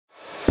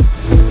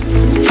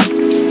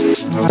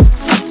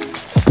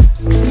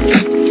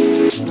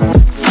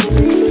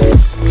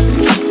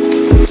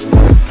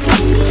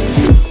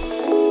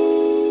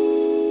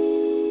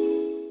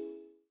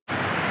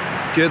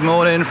Good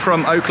morning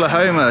from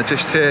Oklahoma,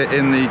 just here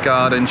in the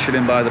garden,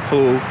 chilling by the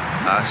pool.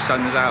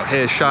 Sun's out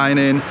here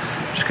shining,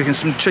 just cooking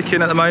some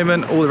chicken at the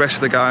moment. All the rest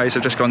of the guys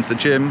have just gone to the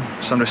gym,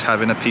 so I'm just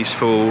having a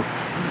peaceful,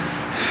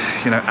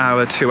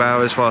 hour, 2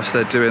 hours whilst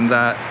they're doing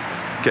that,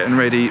 getting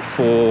ready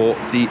for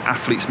the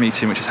athletes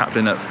meeting, which is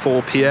happening at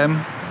 4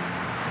 p.m.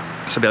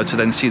 So I'll be able to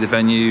then see the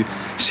venue,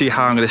 see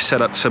how I'm going to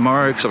set up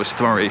tomorrow, because obviously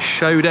tomorrow is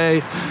show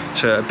day,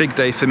 so a big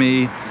day for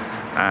me.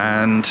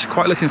 And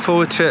quite looking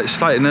forward to it.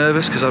 Slightly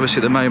nervous because obviously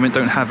at the moment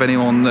don't have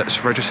anyone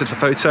that's registered for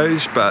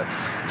photos, but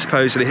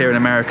supposedly here in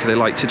America they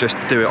like to just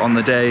do it on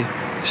the day,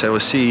 so we'll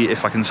see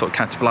if I can sort of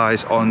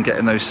capitalize on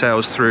getting those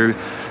sales through.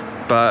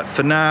 But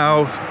for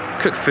now,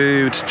 cook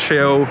food,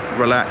 chill,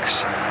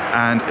 relax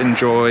and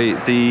enjoy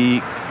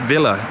the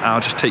villa. I'll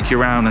just take you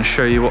around and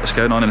show you what's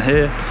going on in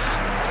here.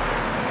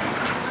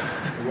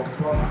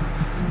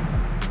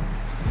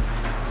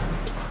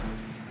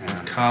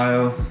 There's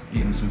Kyle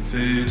eating some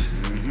food.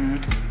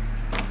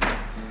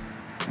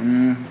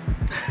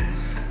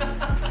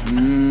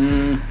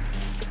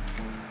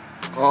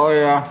 Oh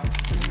yeah.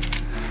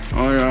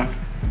 Oh yeah.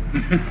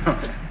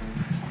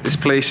 This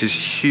place is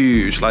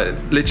huge, like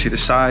literally the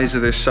size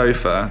of this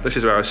sofa. This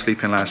is where I was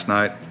sleeping last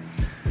night.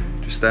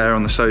 Just there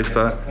on the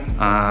sofa.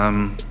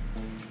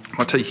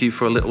 I'll take you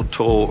for a little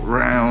tour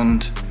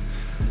round.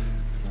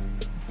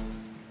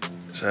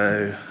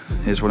 So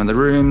here's one of the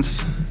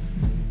rooms.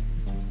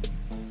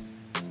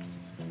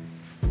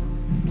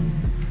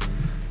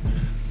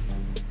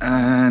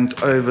 And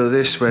over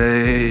this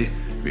way,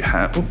 we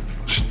have,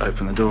 just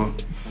open the door,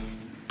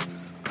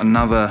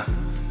 another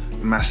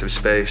massive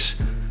space.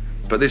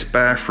 But this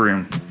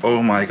bathroom,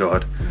 oh my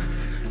God.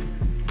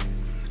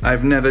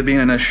 I've never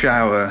been in a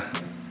shower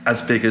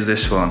as big as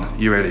this one.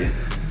 You ready?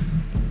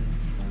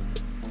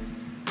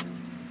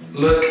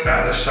 Look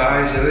at the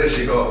size of this.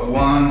 You've got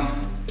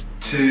 1,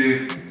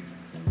 2,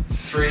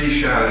 3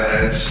 shower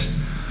heads.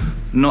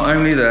 Not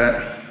only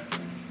that,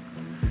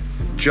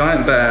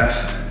 giant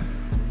bath,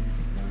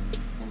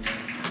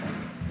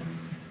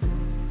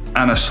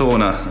 and a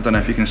sauna. I don't know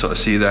if you can sort of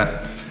see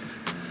that.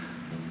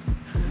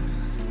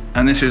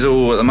 And this is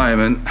all at the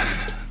moment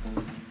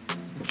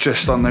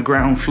just on the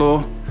ground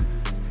floor.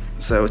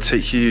 So we'll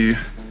take you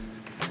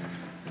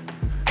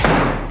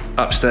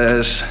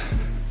upstairs.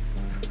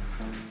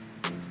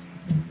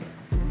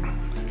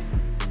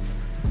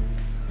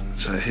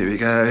 So here we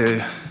go.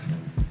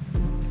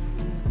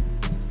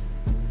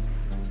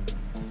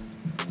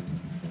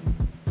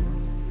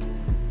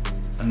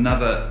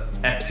 Another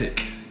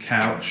epic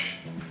couch.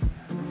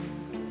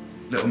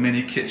 Little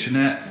mini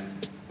kitchenette.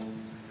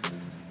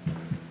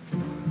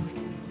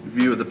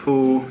 View of the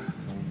pool.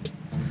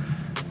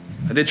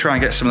 I did try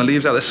and get some of the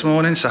leaves out this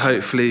morning, so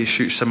hopefully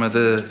shoot some of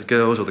the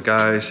girls or the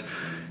guys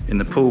in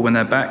the pool when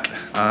they're back.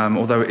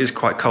 Although it is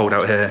quite cold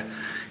out here,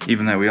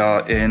 even though we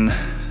are in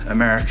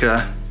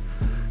America.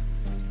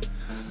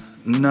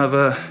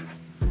 Another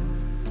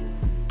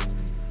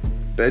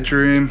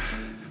bedroom.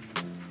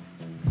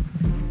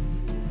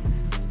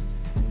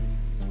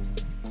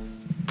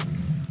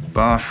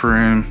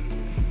 Bathroom.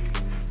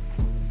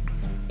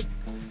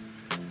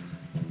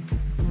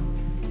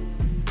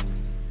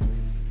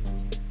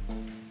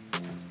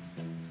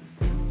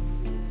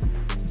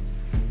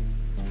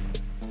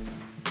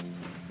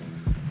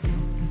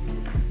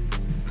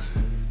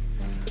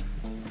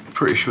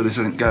 Pretty sure this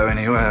doesn't go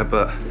anywhere,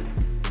 but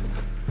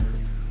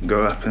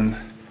go up and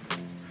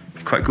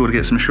be quite cool to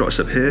get some shots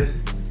up here.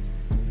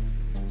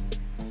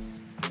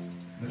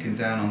 Looking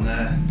down on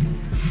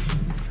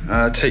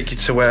there. Take you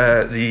to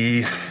where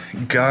the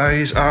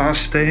guys are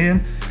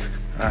staying.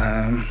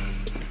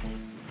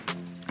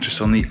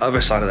 Just on the other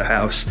side of the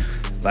house.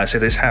 Like I say,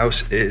 this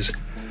house is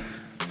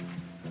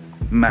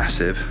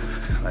massive.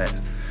 Like,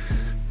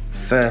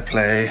 fair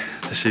play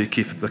to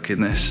Suki for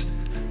booking this.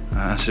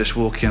 So just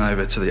walking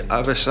over to the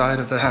other side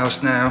of the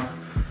house now.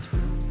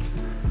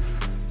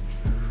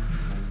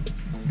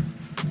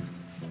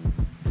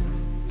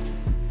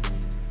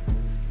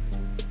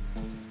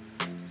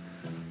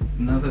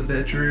 Another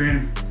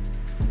bedroom.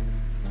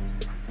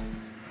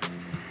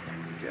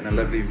 Getting a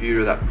lovely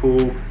view of that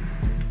pool.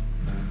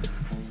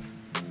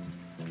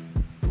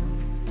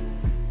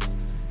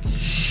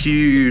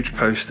 Huge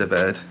poster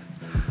bed.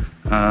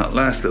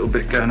 Last little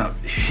bit going up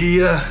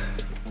here.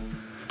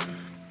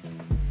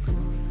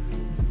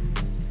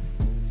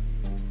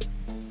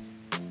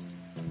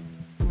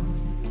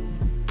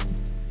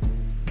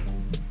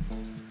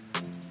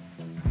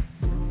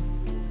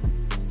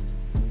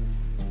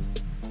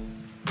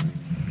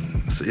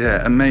 So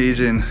yeah,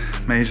 amazing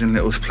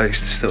little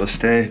place to still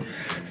stay.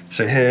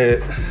 So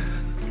here,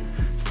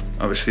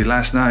 obviously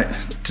last night,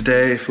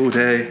 today, full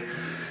day,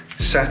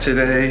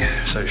 Saturday,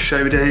 so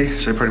show day,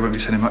 so probably won't be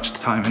spending much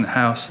time in the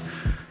house,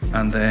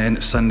 and then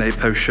Sunday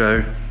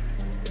post-show,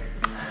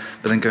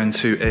 but then going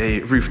to a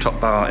rooftop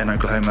bar in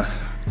Oklahoma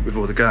with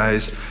all the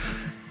guys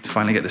to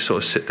finally get to sort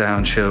of sit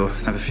down, chill,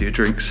 have a few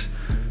drinks.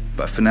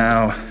 But for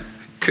now,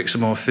 cook some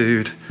more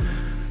food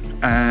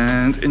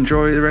and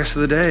enjoy the rest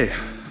of the day.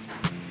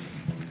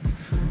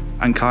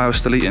 And Kyle's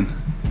still eating.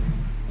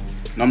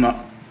 No, I'm not.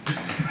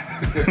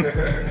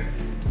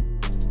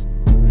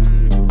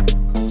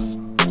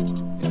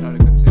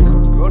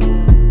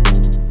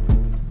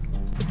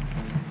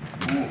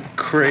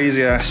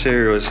 Crazy ass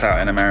cereals out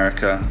in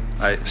America,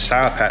 like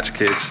Sour Patch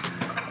Kids.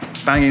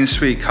 Banging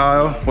sweet.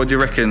 Kyle, what do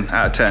you reckon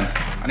out of 10?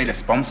 I need a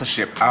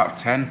sponsorship out of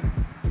 10.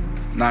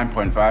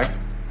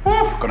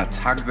 9.5. Gonna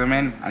tag them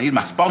in. I need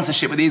my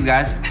sponsorship with these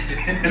guys.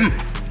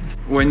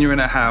 When you're in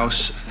a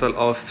house full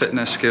of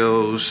fitness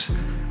skills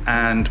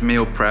and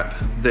meal prep,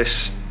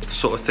 this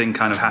sort of thing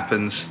kind of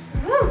happens.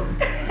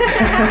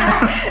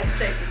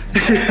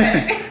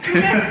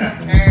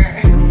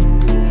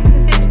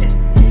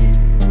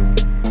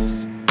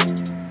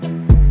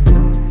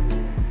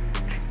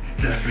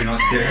 Definitely not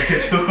scary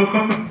at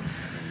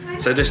all.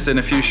 So just in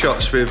a few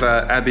shots with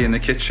Abby in the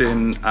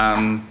kitchen,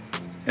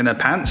 in her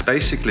pants,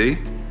 basically.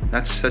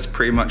 That's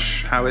pretty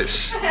much how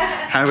it's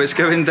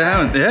going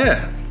down.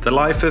 Yeah, the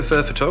life of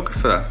a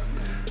photographer.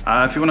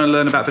 If you want to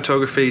learn about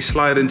photography,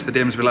 slide into the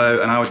DMs below,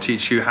 and I will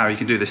teach you how you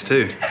can do this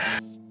too.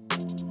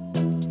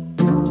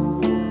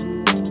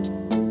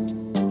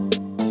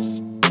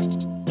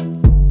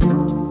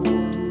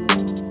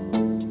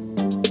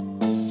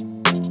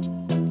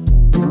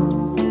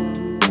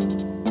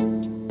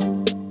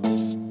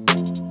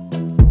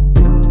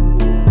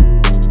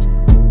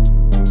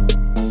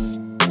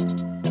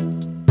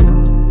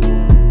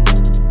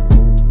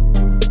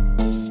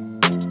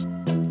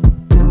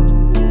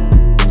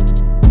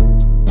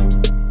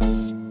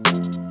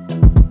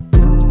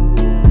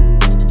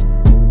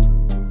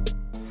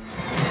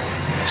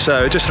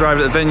 So just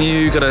arrived at the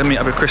venue, got to meet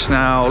up with Chris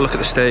now, look at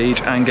the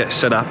stage and get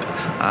set up.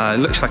 It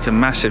looks like a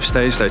massive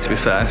stage though, to be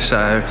fair,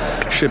 so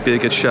should be a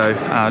good show.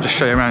 I'll just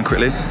show you around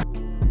quickly.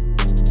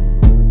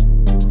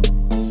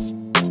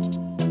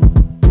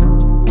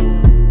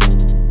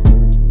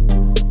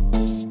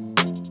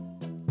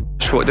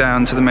 Just walk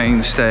down to the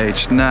main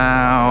stage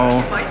now,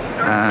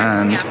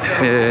 and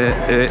here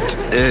it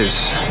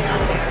is.